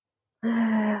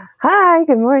Hi,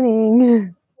 good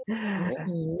morning.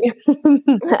 Morning.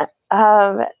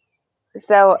 Um,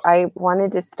 so I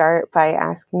wanted to start by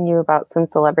asking you about some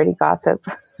celebrity gossip.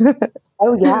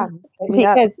 Oh, yeah. Hit me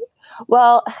up. Because,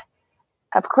 well,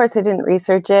 of course I didn't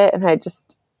research it, and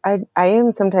I am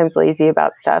sometimes lazy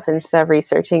about stuff. Instead of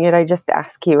researching it, I just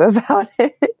ask you about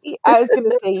it. I was gonna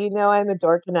say, I'm a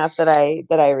dork enough that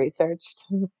I researched.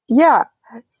 Yeah.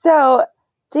 So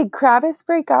did Kravis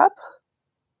break up?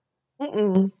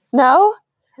 Mm-mm. No?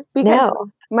 Because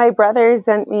No. my brother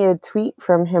sent me a tweet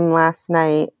from him last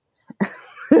night.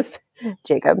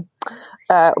 Jacob,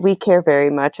 we care very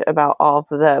much about all of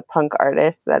the punk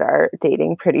artists that are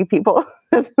dating pretty people.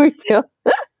 We feel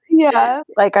Yeah.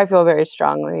 like I feel very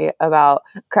strongly about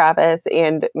Kravis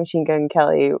and Machine Gun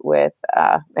Kelly with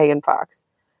Megan Fox.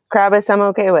 Kravis, I'm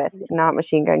okay with, not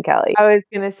Machine Gun Kelly. I was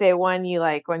gonna say one you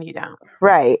like, one you don't.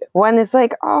 Right. One is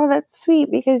like, oh, that's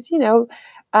sweet because,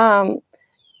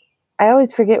 I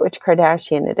always forget which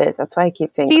Kardashian it is. That's why I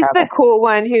keep saying She's the Kravis. cool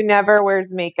one who never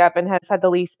wears makeup and has had the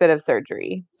least bit of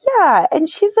surgery. Yeah, and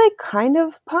she's like kind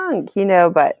of punk,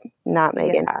 but not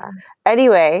Megan. Yeah.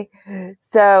 Anyway,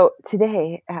 so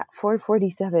today at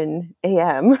 4:47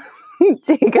 a.m.,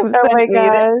 Jacob Oh sent my me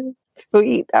god. this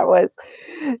tweet that was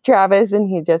Travis, and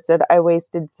he just said, "I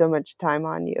wasted so much time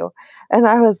on you," and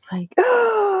I was like,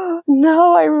 oh,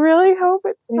 "No, I really hope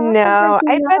it's not." No,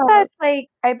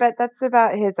 I bet that's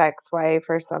about his ex-wife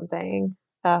or something.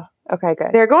 Oh, okay, good.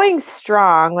 They're going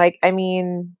strong.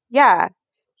 Yeah.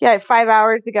 Yeah, 5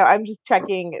 hours ago, I'm just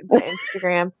checking the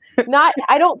Instagram.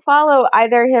 I don't follow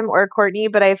either him or Courtney,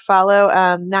 but I follow,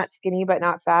 Not Skinny But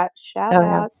Not Fat. Shout Oh no,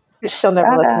 out. She'll never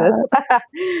shout listen to out.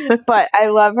 this. But I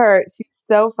love her. She's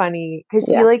so funny because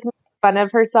she, Yeah, makes fun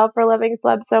of herself for loving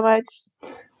celebs so much,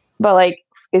 but,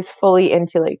 is fully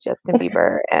into, Justin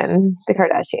Bieber and the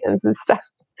Kardashians and stuff.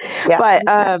 yeah. But,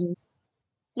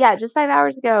 yeah, just 5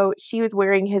 hours ago, she was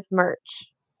wearing his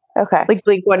merch. Okay,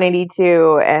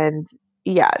 Blink-182, and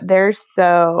yeah, they're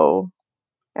so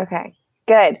okay,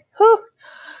 good. Whew.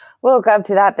 Woke up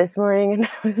to that this morning, and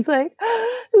I was like,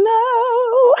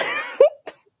 no.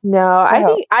 no, I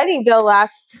hope. I think they'll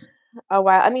last a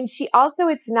while. I mean,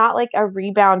 it's not like a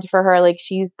rebound for her,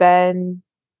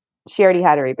 she already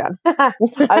had a rebound. I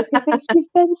was gonna say she's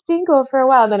been single for a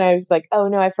while, and then I was like, "Oh,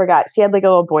 no, I forgot." She had, a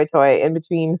little boy toy in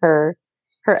between her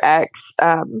ex,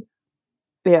 and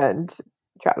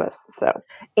Travis, so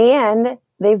And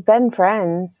they've been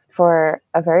friends for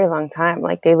a very long time.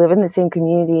 Like they live in the same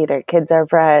community. Their kids are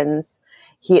friends.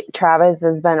 Travis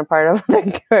has been a part of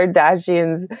the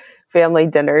Kardashians' family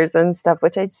dinners and stuff,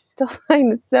 which I just still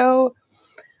find so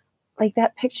like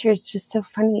that picture is just so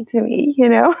funny to me.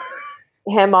 him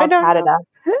I all don't tatted know. up,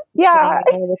 Yeah,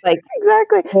 with,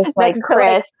 exactly. Next to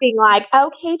Chris being like,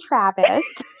 "Okay, Travis,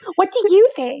 what do you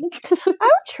think?" I'm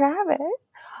Travis.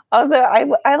 Also, I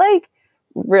like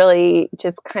really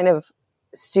just kind of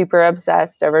super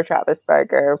obsessed over Travis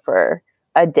Barker for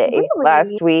a day Really?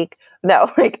 last week. No,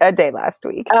 like a day last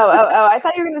week. Oh, I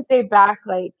thought you were gonna say back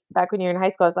when you were in high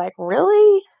school. I was like,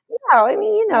 "Really?" No, I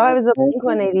mean, I was a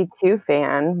Blink-182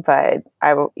 fan, but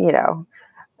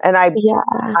and Yeah.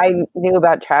 I knew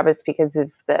about Travis because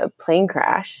of the plane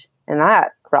crash, and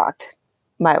that rocked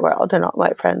my world and all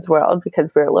my friends' world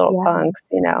because we're little Yeah. punks.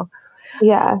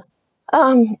 Yeah.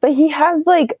 But he has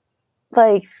like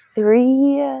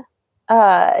three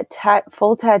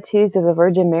full tattoos of the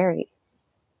Virgin Mary.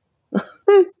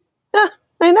 Yeah,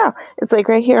 I know. It's like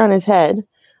right here on his head,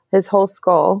 his whole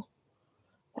skull,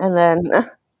 and then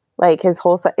like his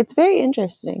whole side. It's very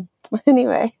interesting.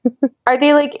 Anyway, Are they,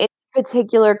 in a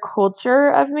particular culture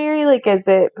of Mary? Is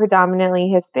it predominantly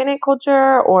Hispanic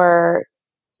culture or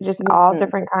just all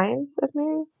different kinds of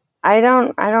Mary? I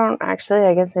don't actually.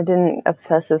 I guess I didn't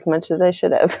obsess as much as I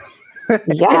should have.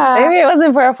 Yeah. Maybe it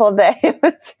wasn't for a full day. It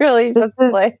was really This just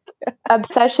is like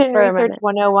Obsession for a Research minute.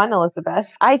 101,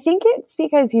 Elizabeth. I think it's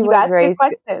because he You was ask good raised.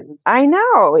 questions. I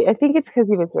know. I think it's because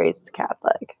he was raised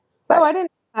Catholic. But Oh, I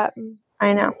didn't know that.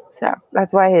 I know. So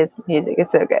that's why his music is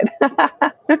so good.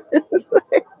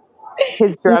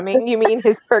 His drumming, you mean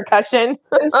his percussion?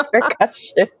 His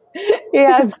percussion. He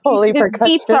has holy His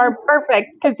beats percussion. are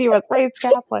perfect because he was raised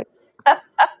Catholic.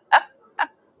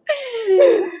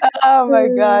 Oh my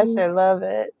gosh, I love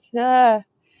it.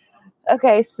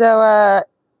 Okay, so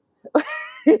Will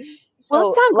it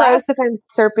sound gross if I'm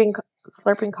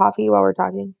slurping coffee while we're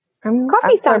talking?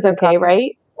 Coffee sounds okay,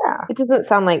 right? Yeah. It doesn't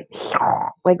sound like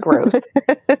gross.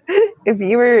 If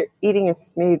you were eating a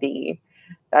smoothie,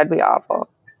 that'd be awful.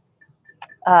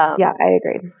 Yeah, I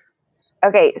agree.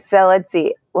 Okay, so let's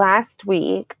see. Last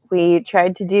week we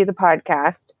tried to do the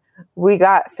podcast. We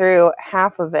got through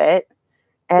half of it,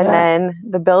 And Yeah. then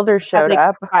the builder Had showed like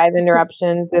up. 5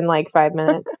 interruptions in like 5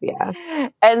 minutes. Yeah.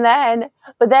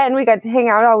 But then we got to hang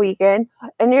out all weekend,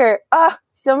 and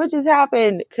so much has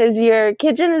happened because your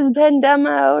kitchen has been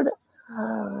demoed.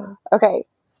 Okay,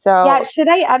 so Yeah, should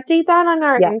I update that on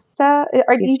our yes, Insta?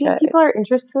 Or do you you think should. people are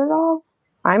interested at all?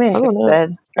 I'm I don't know.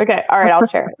 interested. Okay, all right, I'll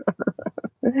share it.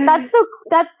 That's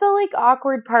the like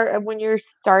awkward part of when you're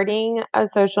starting a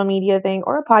social media thing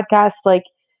or a podcast. Like,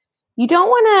 you don't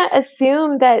want to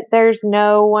assume that there's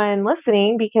no one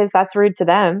listening because that's rude to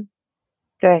them.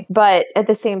 Right. But at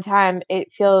the same time,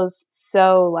 it feels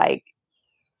so like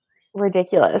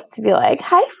ridiculous to be like,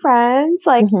 "Hi, friends,"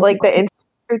 like the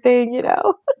intro thing, you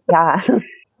know, Yeah.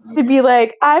 to be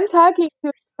like, "I'm talking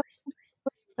to,"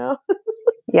 you know?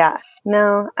 Yeah.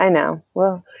 No, I know.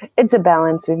 Well, it's a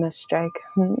balance we must strike.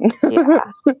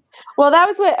 Yeah. Well, that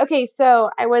was okay. So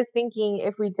I was thinking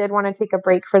if we did want to take a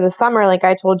break for the summer, like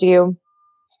I told you,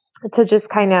 to just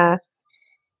kind of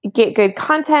get good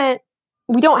content.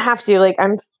 We don't have to. Like,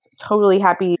 I'm totally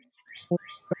happy.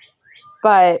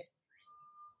 But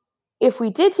if we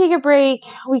did take a break,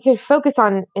 we could focus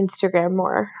on Instagram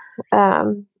more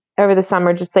over the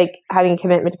summer, just like having a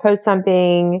commitment to post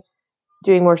something,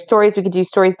 doing more stories. We could do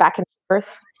stories back and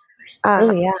forth.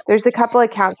 Oh, yeah. There's a couple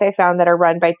accounts I found that are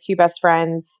run by two best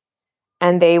friends,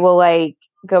 and they will like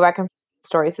go back and forth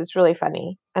stories. It's really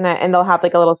funny, and they'll have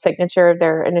like a little signature of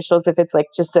their initials if it's like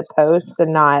just a post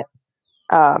and not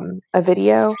a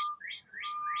video.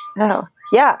 Oh,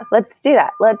 yeah. Let's do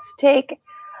that. Let's take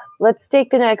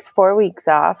the next 4 weeks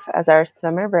off as our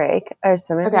summer break, our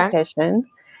summer vacation,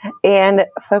 and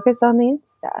focus on the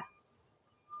Insta.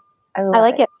 I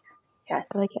like it. Yes.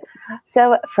 I like it.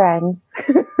 So, friends.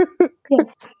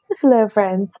 Yes. Hello,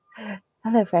 friends.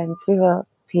 Hello, friends. We will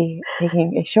be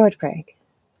taking a short break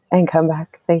and come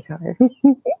back later.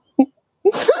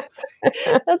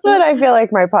 That's what I feel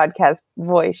like my podcast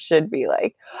voice should be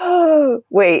like.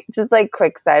 Wait, just like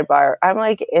quick sidebar. I'm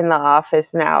like in the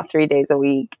office now 3 days a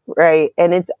week, right?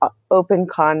 And it's open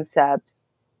concept.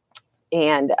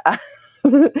 And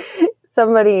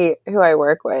somebody who I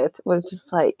work with was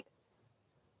just like,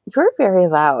 "You're very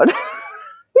loud."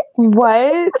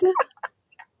 What? Do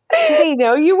they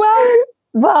know you well?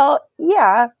 Well,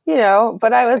 yeah,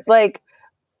 but I was like,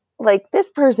 this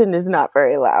person is not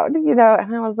very loud, and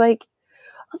I was like,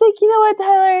 you know what,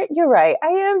 Tyler, you're right. I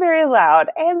am very loud,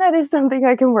 and that is something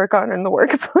I can work on in the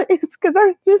workplace because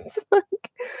I'm just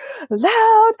like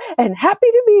loud and happy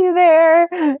to be there,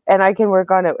 and I can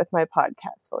work on it with my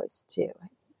podcast voice too.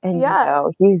 And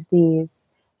use these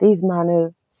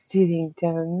mono soothing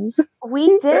tones.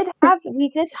 We did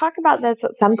talk about this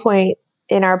at some point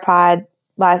in our pod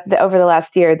over the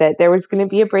last year, that there was going to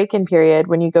be a break-in period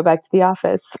when you go back to the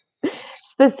office.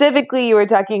 Specifically, you were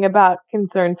talking about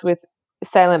concerns with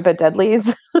silent but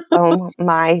deadlies. Oh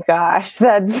my gosh,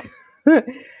 that's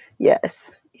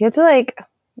yes. You have to I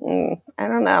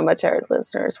don't know how much our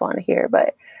listeners want to hear,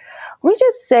 but let me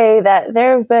just say that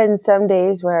there have been some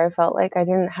days where I felt like I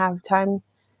didn't have time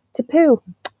to poo.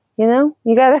 You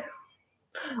gotta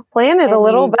plan it a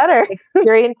little better.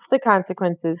 Experience the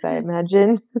consequences, I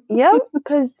imagine. Yep,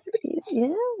 because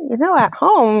at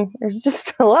home there's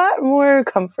just a lot more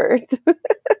comfort.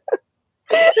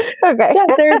 Okay. Yeah,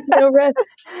 there's no risk.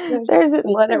 There's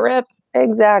let it rip.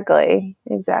 Exactly.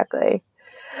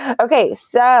 Okay,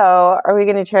 so are we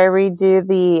going to try to redo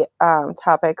the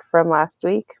topic from last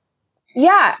week?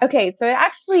 Yeah. Okay. So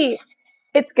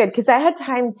it's good because I had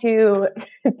time to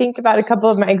think about a couple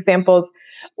of my examples,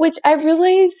 which I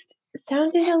realized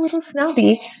sounded a little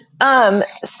snobby.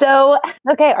 So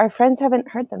okay, our friends haven't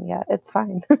heard them yet. It's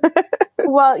fine.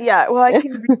 Well, I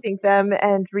can rethink them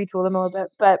and retool them a little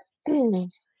bit, but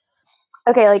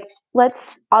okay,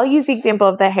 I'll use the example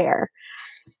of the hair.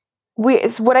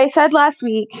 What I said last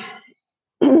week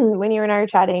when you and I were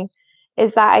chatting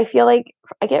is that I feel like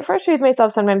I get frustrated with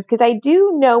myself sometimes because I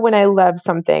do know when I love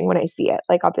something when I see it.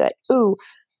 Like, I'll be like, ooh,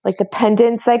 like the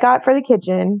pendants I got for the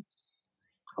kitchen,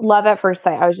 love at first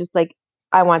sight. I was just like,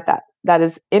 I want that. That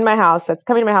is in my house. That's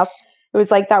coming to my house. It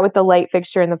was like that with the light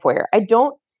fixture in the foyer. I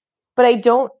don't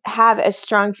have a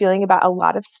strong feeling about a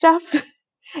lot of stuff.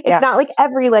 It's not like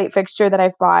every light fixture that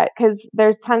I've bought, because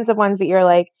there's tons of ones that you're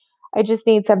like, I just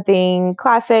need something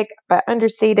classic but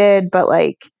understated, but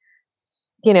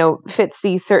fits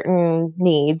these certain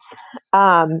needs.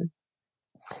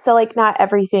 So not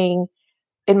everything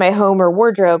in my home or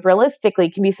wardrobe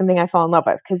realistically can be something I fall in love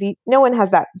with, because no one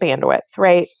has that bandwidth,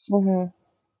 right? Mm-hmm.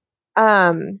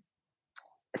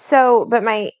 But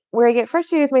where I get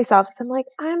frustrated with myself is I'm like,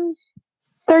 I'm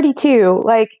 32.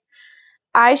 Like,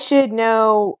 I should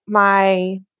know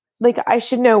I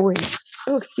should know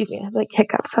Oh, excuse me. I have like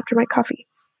hiccups after my coffee.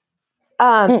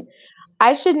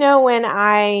 I should know when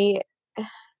I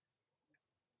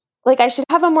should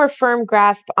have a more firm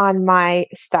grasp on my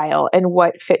style and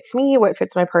what fits me, what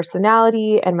fits my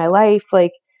personality and my life.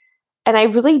 And I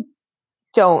really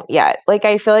don't yet.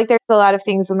 I feel like there's a lot of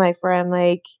things in life where I'm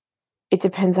like, it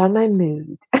depends on my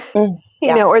mood,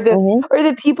 Yeah. or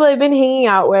the people I've been hanging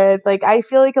out with. I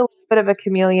feel like a little bit of a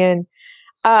chameleon.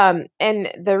 And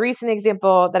the recent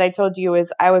example that I told you is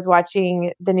I was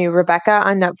watching the new Rebecca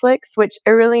on Netflix, which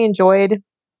I really enjoyed.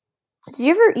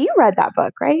 You read that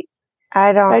book, right?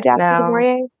 I By don't Daphne du know.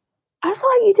 Maurier? I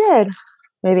thought you did.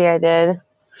 Maybe I did.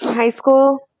 In high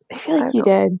school? I feel like you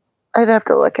did. I'd have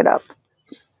to look it up.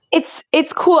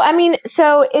 It's cool. I mean,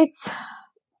 so it's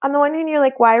on the one hand, you're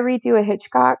like, why redo a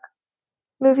Hitchcock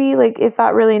movie? Is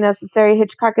that really necessary?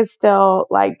 Hitchcock is still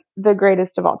the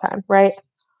greatest of all time, right?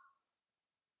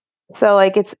 So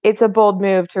it's a bold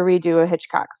move to redo a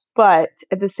Hitchcock, but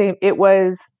at the same, it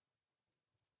was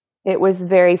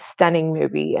very stunning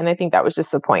movie, and I think that was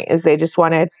just the point. Is they just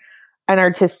wanted an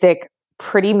artistic,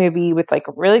 pretty movie with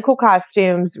really cool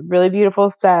costumes, really beautiful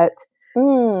set.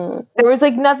 There was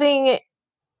nothing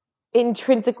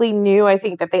intrinsically new, I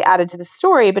think, that they added to the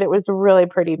story, but it was a really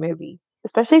pretty movie,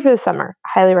 especially for the summer.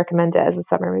 Highly recommend it as a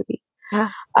summer movie. Yeah.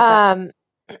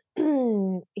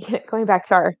 Referring back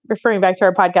to our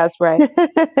podcast where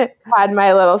I had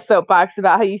my little soapbox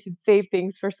about how you should save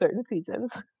things for certain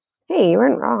seasons. Hey, you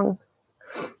weren't wrong.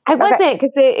 I wasn't,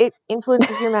 because it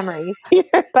influences your memories.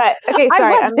 But okay,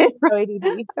 sorry, I'm so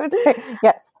ADD.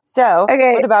 Yes. So,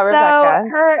 what about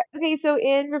Rebecca? So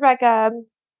in Rebecca,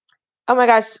 oh my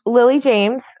gosh, Lily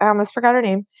James. I almost forgot her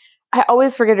name. I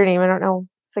always forget her name. I don't know.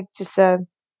 It's just a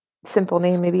simple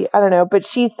name, maybe. I don't know. But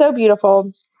she's so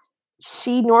beautiful.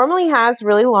 She normally has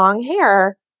really long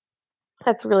hair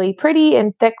that's really pretty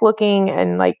and thick looking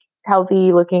and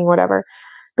healthy looking, whatever.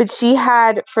 But she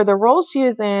had, for the role she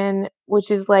was in,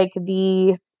 which is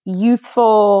the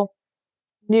youthful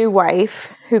new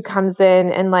wife who comes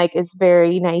in and is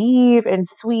very naive and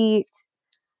sweet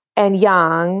and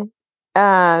young,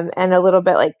 and a little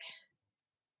bit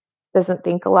doesn't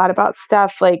think a lot about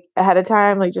stuff ahead of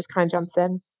time, just kind of jumps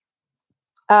in.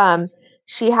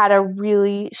 She had a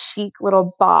really chic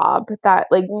little bob that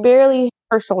barely hit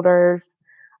her shoulders,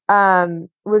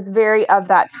 was very of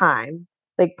that time,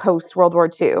 post World War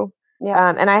II.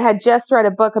 Yeah. And I had just read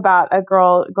a book about a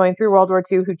girl going through World War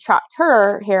II who chopped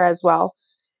her hair as well.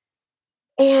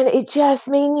 And it just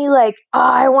made me oh,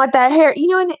 I want that hair.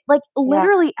 And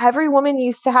literally every woman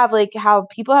used to have how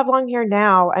people have long hair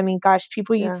now. I mean, gosh,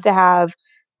 people used to have,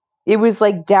 it was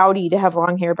dowdy to have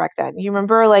long hair back then. You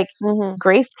remember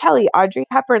Grace Kelly, Audrey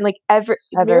Hepburn,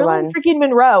 Marilyn freaking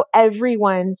Monroe,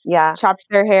 everyone chopped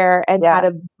their hair and had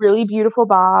a really beautiful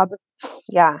bob.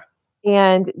 Yeah.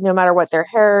 And no matter what their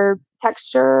hair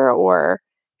texture or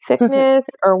thickness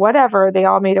or whatever, they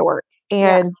all made it work.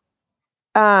 And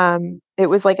it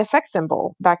was a sex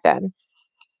symbol back then.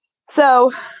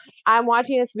 So I'm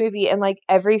watching this movie and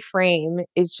every frame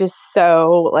is just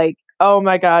so oh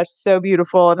my gosh, so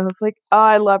beautiful. And I was oh,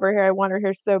 I love her hair. I want her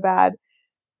hair so bad.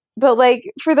 But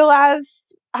for the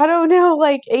last, I don't know,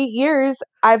 8 years,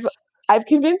 I've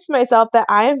convinced myself that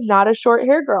I am not a short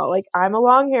hair girl. I'm a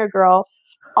long hair girl.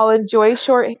 I'll enjoy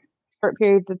short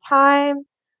periods of time,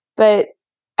 but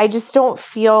I just don't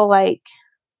feel I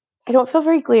don't feel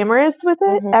very glamorous with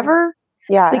it ever.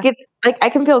 Yeah. It's I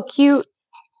can feel cute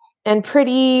and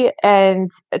pretty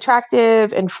and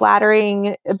attractive and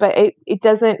flattering, but it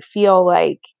doesn't feel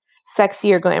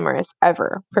sexy or glamorous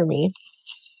ever for me.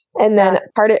 And then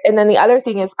and then the other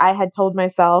thing is I had told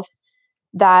myself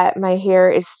that my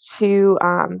hair is too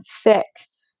thick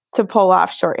to pull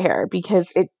off short hair because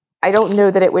I don't know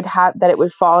that it would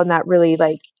fall in that really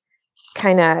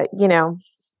kind of,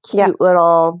 cute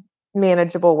little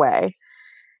manageable way.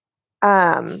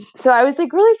 So I was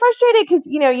really frustrated because,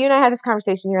 you and I had this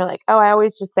conversation. You're oh, I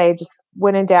always just say, just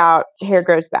when in doubt, hair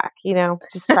grows back,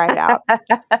 just try it out.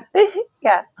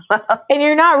 Yeah. And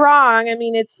you're not wrong. I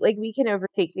mean, it's we can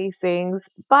overtake these things,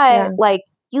 but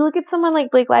you look at someone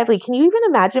like Blake Lively. Can you even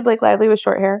imagine Blake Lively with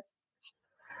short hair?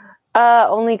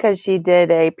 Only because she did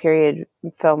a period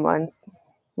film once.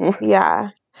 Yeah.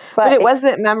 But it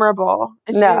wasn't memorable.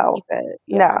 No.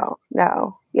 Yeah.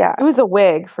 No. Yeah. It was a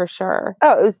wig for sure.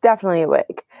 Oh, it was definitely a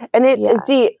wig. And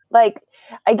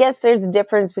I guess there's a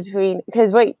difference between,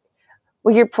 because what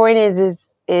your point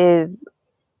is,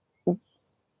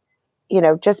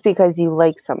 just because you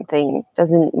like something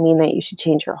doesn't mean that you should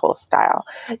change your whole style.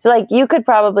 So you could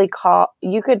probably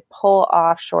pull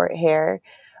off short hair,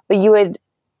 but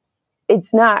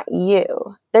it's not you.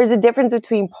 There's a difference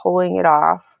between pulling it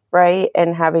off right?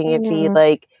 And having it be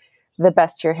like the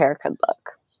best your hair could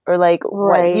look, or like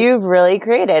what you've really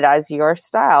created as your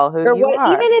style, who you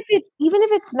are. Even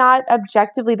if it's not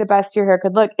objectively the best your hair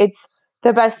could look, it's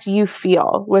the best you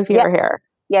feel with your hair.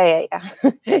 Yeah.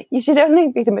 You should only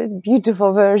be the most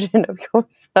beautiful version of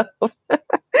yourself.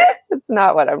 That's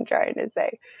not what I'm trying to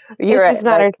say. It just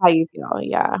matters how you feel.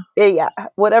 Yeah. Yeah.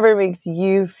 Whatever makes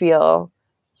you feel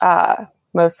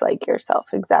most like yourself.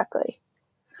 Exactly.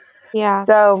 Yeah.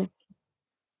 So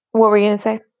what were you going to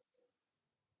say?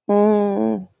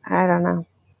 I don't know.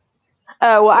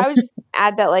 Oh, well, I was just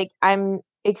add that like I'm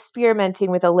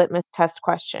experimenting with a litmus test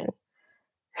question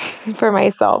for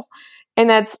myself. And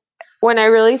that's when I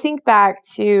really think back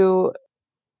to,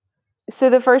 so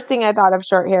the first thing I thought of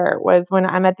short hair was when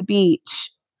I'm at the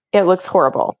beach, it looks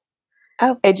horrible.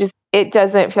 Oh. It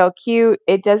doesn't feel cute.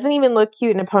 It doesn't even look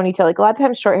cute in a ponytail. Like a lot of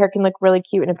times short hair can look really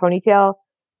cute in a ponytail,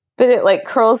 but it like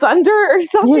curls under or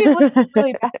something. It looks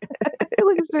really bad. It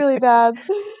looks really bad.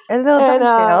 It's a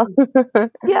little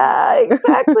yeah,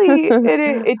 exactly.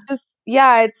 It just,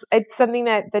 it's something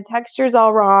that the texture's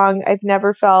all wrong. I've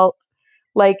never felt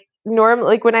like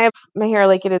like when I have my hair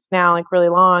like it is now, like really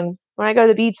long, when I go to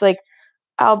the beach, like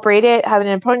I'll braid it, have it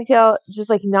in a ponytail, just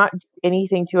like not do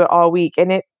anything to it all week.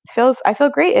 And I feel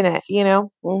great in it, you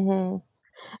know? Mm-hmm.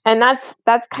 And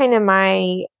that's kind of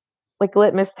my like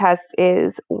litmus test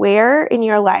is where in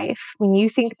your life, when you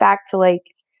think back to like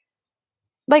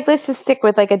let's just stick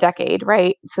with like a decade,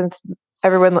 right? Since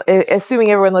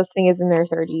assuming everyone listening is in their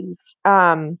 30s.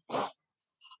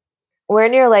 Where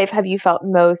in your life have you felt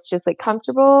most just like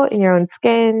comfortable in your own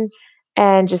skin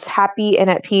and just happy and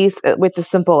at peace with the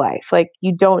simple life? Like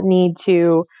you don't need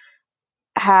to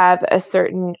have a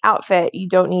certain outfit. You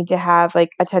don't need to have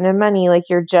like a ton of money. Like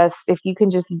if you can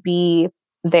just be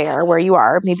there where you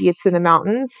are, maybe it's in the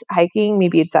mountains hiking,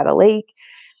 maybe it's at a lake,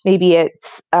 maybe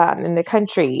it's in the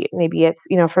country, maybe it's,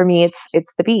 for me, it's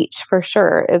the beach for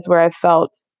sure is where I've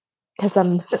felt, because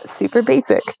I'm super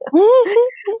basic,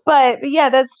 but yeah,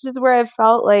 that's just where I've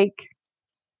felt like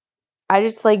I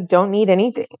just like don't need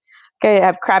anything. Okay, I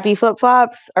have crappy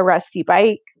flip-flops, a rusty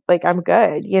bike, like I'm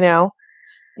good,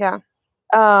 Yeah.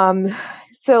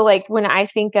 So like when I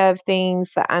think of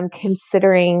things that I'm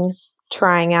considering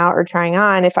trying out or trying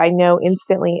on, if I know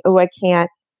instantly, oh,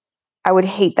 I would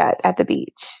hate that at the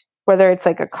beach, whether it's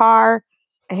like a car,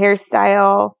 a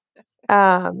hairstyle.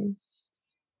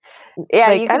 Yeah,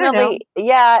 like, you I can don't know. only,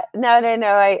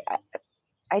 no.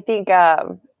 I think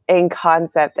in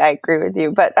concept, I agree with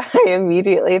you, but I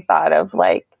immediately thought of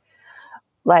like,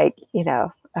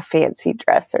 a fancy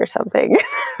dress or something.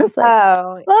 It's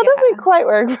like, it doesn't quite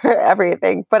work for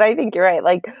everything, but I think you're right.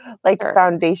 Like sure.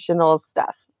 Foundational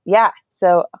stuff. Yeah.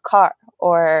 So a car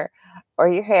or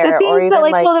your hair, the things or even that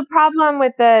well, the problem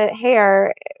with the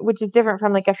hair, which is different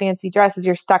from like a fancy dress, is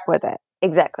you're stuck with it.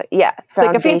 Exactly. Yeah.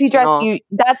 Like a fancy dress,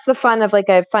 that's the fun of like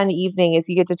a fun evening is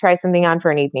you get to try something on for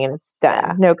an evening and it's done.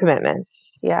 Yeah. No commitment.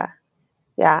 Yeah.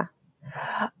 Yeah.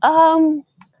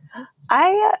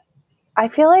 I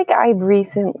feel like I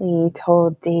recently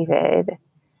told David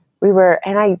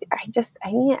and I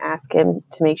need to ask him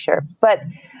to make sure, but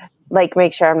like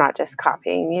make sure I'm not just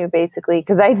copying you basically.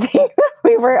 Cause I think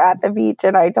we were at the beach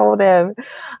and I told him, I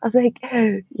was like,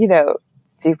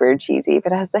 super cheesy,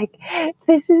 but I was like,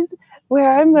 this is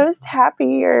where I'm most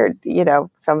happy, or,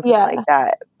 something like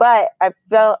that. But I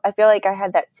feel like I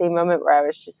had that same moment where I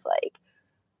was just like,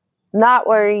 not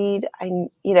worried.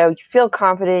 You feel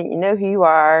confident, you know who you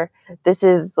are. This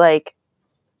is like,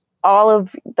 all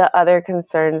of the other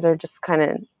concerns are just kind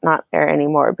of not there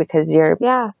anymore because you're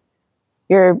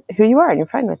who you are and you're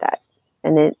fine with that.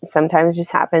 And it sometimes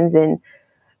just happens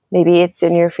maybe it's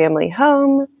in your family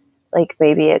home. Like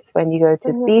maybe it's when you go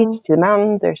to the beach, to the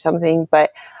mountains or something.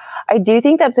 But I do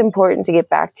think that's important to get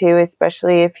back to,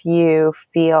 especially if you've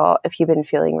been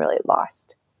feeling really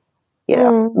lost.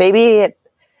 Maybe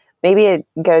it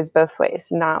goes both ways.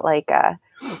 Not like,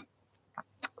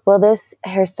 will this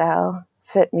hairstyle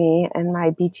fit me and my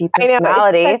beachy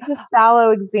personality? I know, it's such a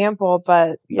shallow example,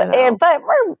 but but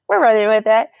we're running with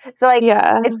it. So like,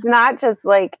 it's not just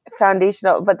like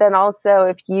foundational, but then also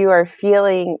if you're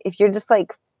just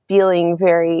like feeling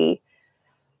very,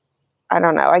 I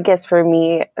don't know. I guess for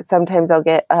me, sometimes I'll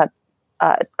get a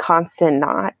constant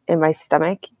knot in my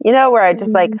stomach, where I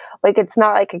just like it's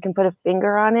not like I can put a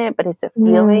finger on it, but it's a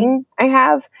feeling I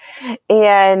have.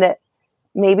 And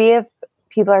maybe if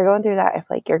people are going through that, if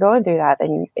like you're going through that,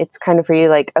 then it's kind of for you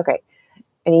like, okay,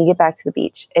 and you get back to the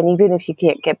beach. And even if you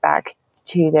can't get back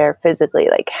to there physically,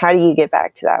 like how do you get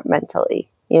back to that mentally,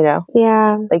 Yeah.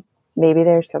 Like maybe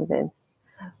there's something.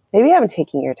 Maybe I'm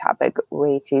taking your topic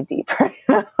way too deep right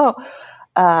now.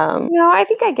 No, I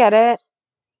think I get it.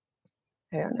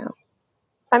 I don't know.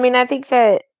 I mean, I think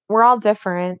that we're all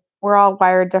different. We're all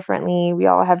wired differently. We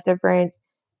all have different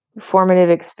formative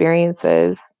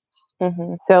experiences.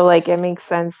 Mm-hmm. So, like, it makes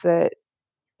sense that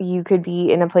you could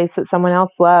be in a place that someone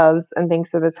else loves and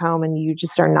thinks of as home, and you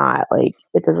just are not. Like,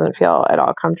 it doesn't feel at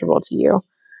all comfortable to you.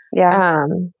 Yeah.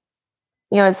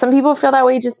 Some people feel that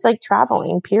way just like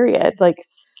traveling, period. Like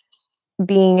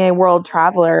being a world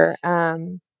traveler. But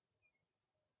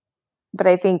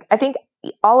I think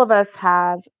all of us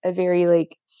have a very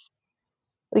like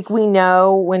we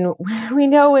know when we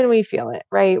know when we feel it,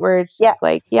 right? Where it's just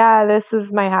like, Yes. yeah, this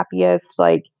is my happiest.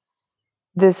 Like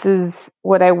this is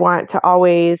what I want to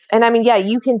always. And I mean, yeah,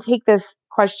 you can take this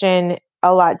question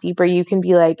a lot deeper. You can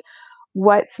be like,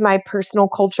 what's my personal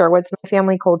culture? What's my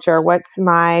family culture? What's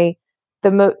my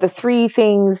the three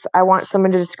things I want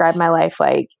someone to describe my life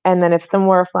like? And then if someone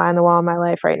were a fly on the wall in my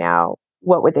life right now,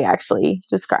 what would they actually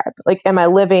describe? Like, am I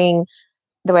living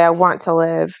the way I want to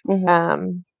live?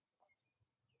 Mm-hmm.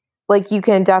 Like you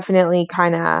can definitely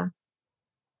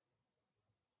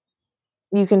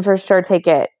you can for sure take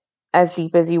it as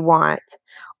deep as you want.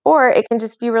 Or it can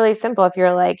just be really simple if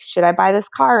you're like, should I buy this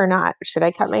car or not? Should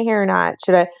I cut my hair or not?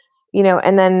 Should I,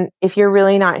 and then if you're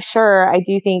really not sure, I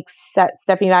do think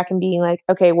stepping back and being like,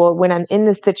 okay, well, when I'm in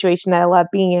this situation that I love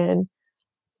being in,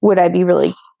 would I be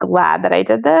really glad that I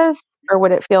did this? Or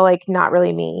would it feel like not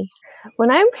really me?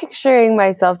 When I'm picturing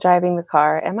myself driving the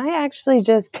car, am I actually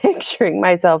just picturing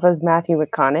myself as Matthew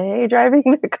McConaughey driving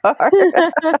the car?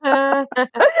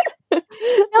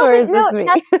 Or is this me?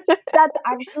 That's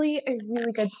actually a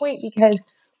really good point because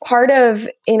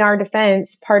in our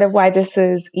defense, part of why this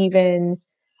is even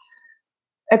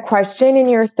a question in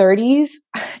your 30s,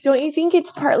 don't you think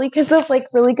it's partly because of like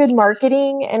really good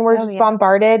marketing and we're just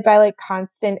bombarded by like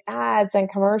constant ads and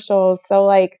commercials? So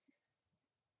like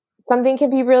something can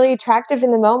be really attractive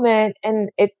in the moment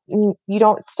and you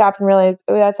don't stop and realize,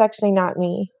 oh, that's actually not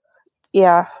me.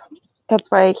 Yeah. That's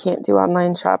why I can't do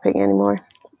online shopping anymore.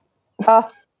 Oh,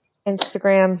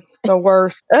 Instagram, the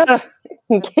worst. Ugh,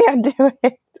 you can't do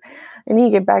it. I need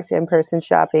to get back to in-person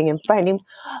shopping and find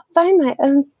my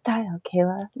own style,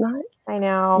 Kayla. I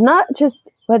know. Not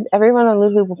just what everyone on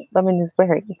Lululemon is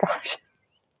wearing. Gosh.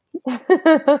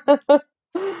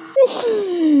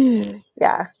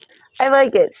 Yeah. I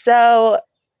like it. So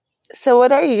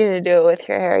what are you going to do with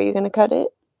your hair? Are you going to cut it?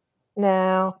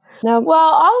 No. No. Well,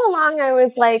 all along I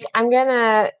was like, I'm going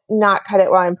to not cut it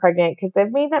while I'm pregnant because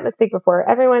I've made that mistake before.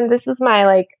 Everyone, this is my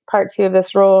like part 2 of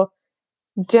this rule.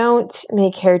 Don't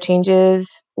make hair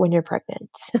changes when you're pregnant.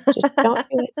 Just don't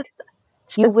do it.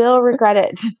 You will regret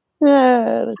it.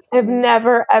 Yeah,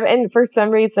 and for some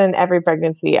reason, every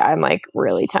pregnancy, I'm like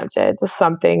really tempted to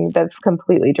something that's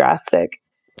completely drastic.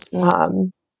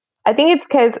 I think it's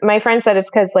because my friend said it's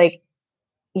because like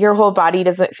your whole body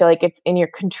doesn't feel like it's in your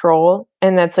control.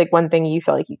 And that's like one thing you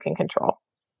feel like you can control.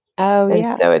 Oh, and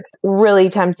yeah. so it's really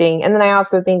tempting. And then I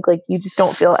also think like you just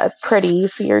don't feel as pretty.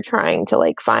 So you're trying to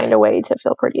like find a way to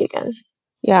feel pretty again.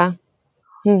 Yeah.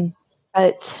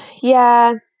 But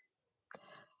yeah,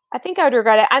 I think I would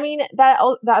regret it. I mean,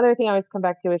 the other thing I always come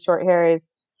back to with short hair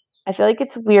is I feel like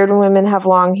it's weird when women have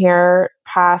long hair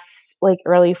past like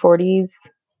early 40s.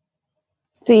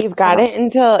 So you've got it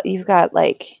until you've got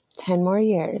like 10 more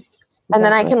years. And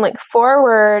then I can look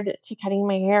forward to cutting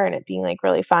my hair and it being like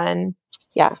really fun.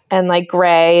 Yeah. And like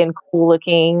gray and cool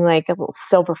looking, like a little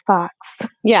silver fox.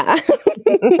 Yeah.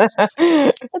 That's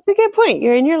a good point.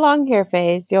 You're in your long hair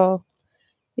phase. You'll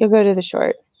go to the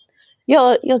short.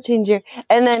 You'll change your,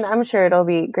 and then I'm sure it'll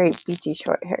be great beachy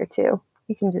short hair too.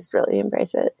 You can just really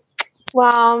embrace it.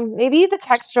 Well, maybe the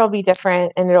texture will be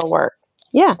different and it'll work.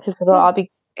 Yeah. Because it'll all be,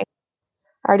 I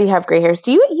already have gray hairs.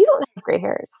 You don't have gray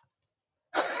hairs.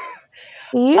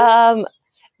 Do you?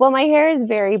 Well, my hair is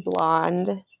very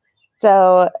blonde.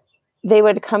 So they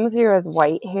would come through as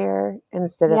white hair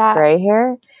instead of gray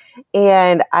hair.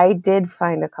 And I did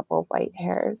find a couple of white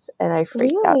hairs and I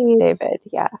freaked out David.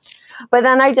 Yeah. But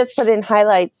then I just put in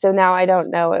highlights. So now I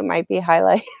don't know. It might be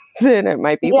highlights and it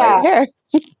might be white hair.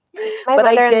 My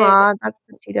mother-in-law, that's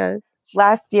what she does.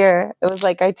 Last year, it was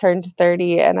like I turned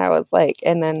 30 and I was like,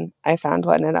 and then I found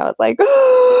one and I was like,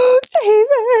 oh,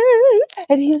 David.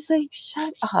 And he's like,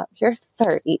 shut up. You're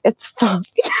 30. It's fine.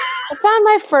 I found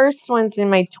my first ones in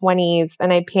my 20s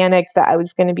and I panicked that I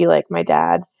was going to be like my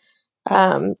dad,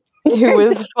 who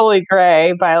was fully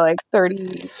gray by like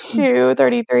 32,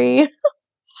 33.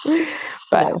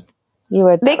 But no, you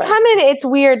would. They come in, it's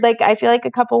weird. Like, I feel like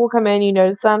a couple will come in, you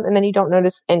notice them, and then you don't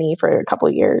notice any for a couple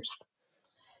years.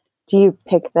 Do you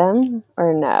pick them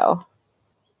or no?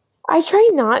 I try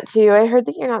not to. I heard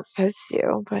that you're not supposed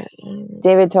to, but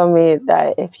David told me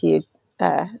that if you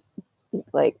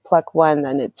like pluck one,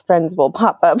 then its friends will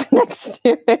pop up next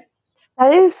to it.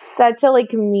 that is such a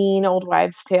like mean old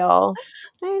wives' tale.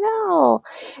 I know.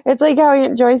 It's like how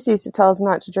Aunt Joyce used to tell us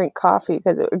not to drink coffee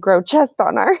because it would grow chest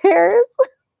on our hairs.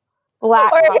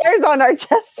 Black or coffee. hairs on our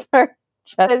chest.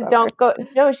 Says don't go.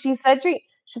 No, she said drink.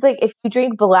 She's like, if you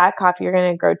drink black coffee, you're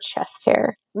gonna grow chest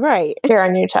hair. Right. Hair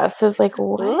on your chest. I was like,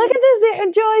 what? Look at this,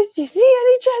 Aunt Joyce. Do you see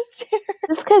any chest hair?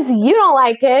 Just because you don't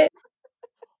like it.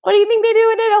 What do you think they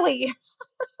do in Italy?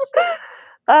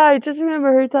 I just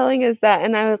remember her telling us that,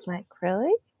 and I was like,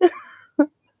 really?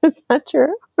 Is that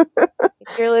true?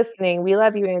 If you're listening, we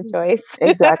love you, Aunt Joyce.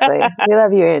 Exactly. We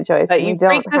love you, Aunt Joyce. But We you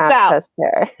don't freaked us have out. chest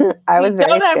hair. I was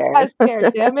very don't scared. have chest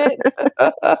hair, damn it.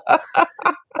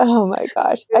 Oh my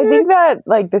gosh. I think that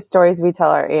like the stories we tell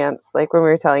our aunts, like when we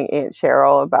were telling Aunt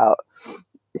Cheryl about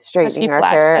straightening our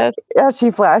hair. us. Yeah,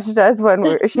 she flashed us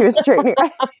when she was straightening.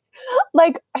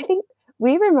 Like, I think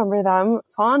we remember them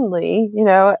fondly, you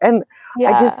know, and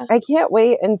I can't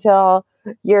wait until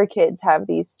your kids have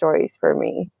these stories for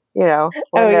me, you know,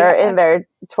 when they're in their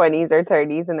 20s or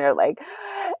 30s and they're like,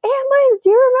 Aunt Liz, do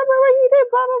you remember when you did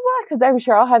blah, blah, blah? Because I'm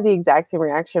sure I'll have the exact same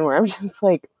reaction where I'm just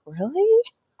like, really?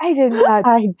 I did not.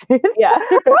 I did? Yeah.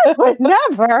 I would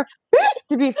never.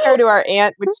 To be fair to our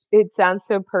aunt, which it sounds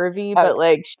so pervy, but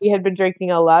like she had been drinking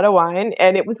a lot of wine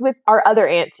and it was with our other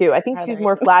aunt too. I think she's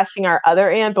more flashing our other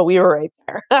aunt, but we were right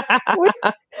there. I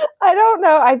don't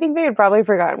know. I think they had probably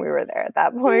forgotten we were there at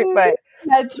that point, but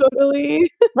yeah,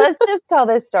 totally. Let's just tell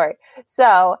this story.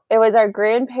 So it was our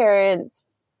grandparents'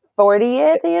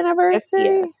 40th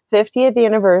anniversary, 50th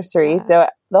anniversary. Yeah. So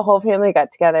the whole family got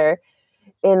together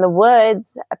in the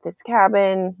woods at this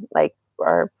cabin, like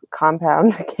our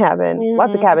compound cabin,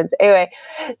 lots of cabins. Anyway,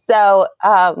 so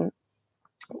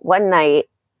one night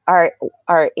our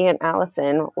Aunt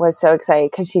Allison was so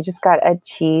excited because she just got a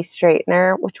cheese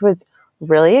straightener, which was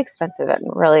really expensive and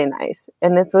really nice.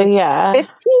 And this was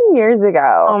 15 years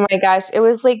ago. Oh my gosh. It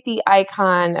was like the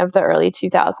icon of the early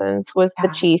 2000s was the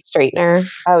cheese straightener.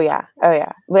 Oh yeah.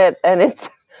 And it's,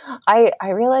 I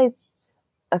realized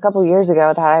a couple years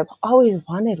ago that I've always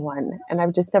wanted one and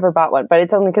I've just never bought one, but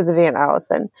it's only because of Aunt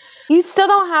Allison. You still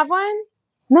don't have one?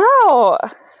 No.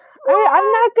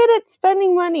 I'm not good at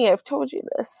spending money. I've told you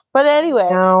this. But anyway.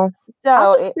 No. So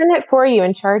I'll just spend it for you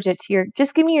and charge it to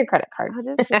just give me your credit card. I'll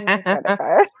just give me your credit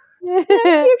card.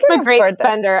 I'm a great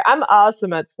spender. I'm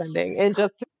awesome at spending and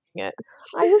just doing it.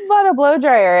 I just bought a blow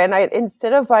dryer and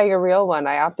instead of buying a real one,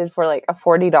 I opted for like a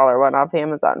 $40 one off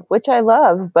Amazon, which I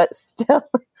love, but still.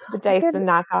 The Dyson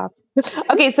knockoff.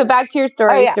 Okay, so back to your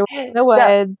story. So we're in the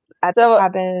woods at the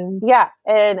cabin. Yeah,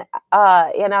 and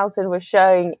Aunt Allison was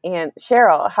showing Aunt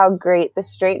Cheryl how great the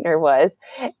straightener was.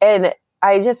 And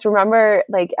I just remember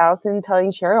like Allison telling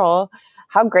Cheryl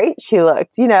how great she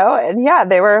looked, you know? And yeah,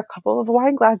 they were a couple of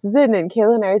wine glasses in and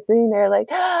Kayla and I were sitting there like,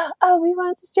 oh, we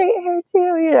want to straighten hair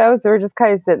too, you know? So we're just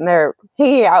kind of sitting there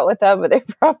hanging out with them, but they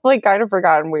probably kind of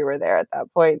forgotten we were there at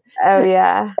that point. Oh,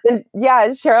 yeah. And yeah,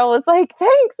 Cheryl was like,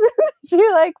 thanks. She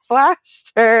like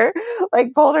flashed her,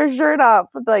 like pulled her shirt off,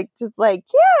 like just like,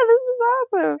 yeah, this is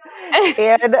awesome.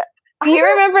 And do you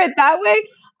remember it that way?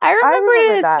 I remember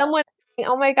it as someone saying,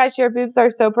 oh my gosh, your boobs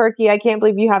are so perky. I can't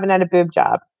believe you haven't had a boob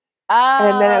job.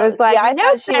 And then it was like, I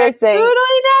thought she was saying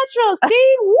totally natural.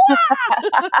 See,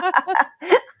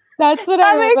 that's what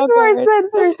that makes more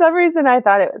sense. For some reason, I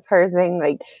thought it was her saying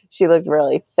like she looked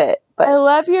really fit. But I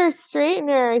love your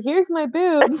straightener. Here's my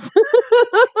boobs.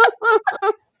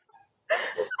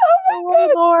 Oh my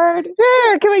Lord!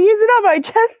 Here, can we use it on my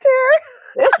chest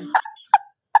hair?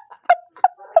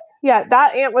 Yeah,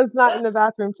 that aunt was not in the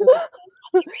bathroom for that.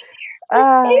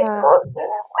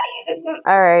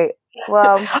 All right.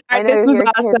 Well, this was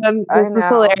awesome. This is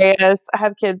hilarious. I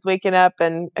have kids waking up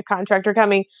and a contractor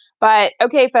coming. But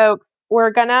okay, folks,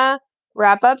 we're gonna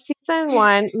wrap up season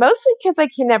 1, mostly because I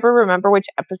can never remember which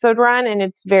episode we're on, and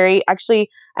it's I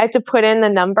have to put in the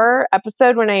number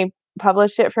episode when I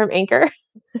publish it from Anchor.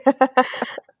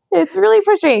 It's really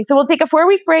frustrating. So we'll take a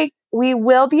 4-week break. We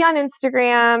will be on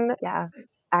Instagram. Yeah.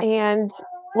 And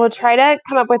we'll try to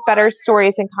come up with better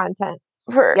stories and content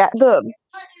for the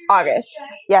August.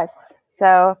 Yes.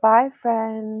 So bye,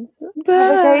 friends. Bye.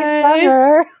 Have a great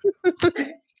summer.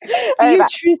 Be your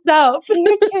true self.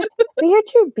 Be your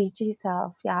true beachy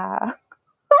self. Yeah.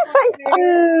 Oh my God.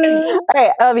 All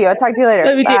right. I love you. I'll talk to you later.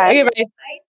 Love you. Bye. Okay, bye.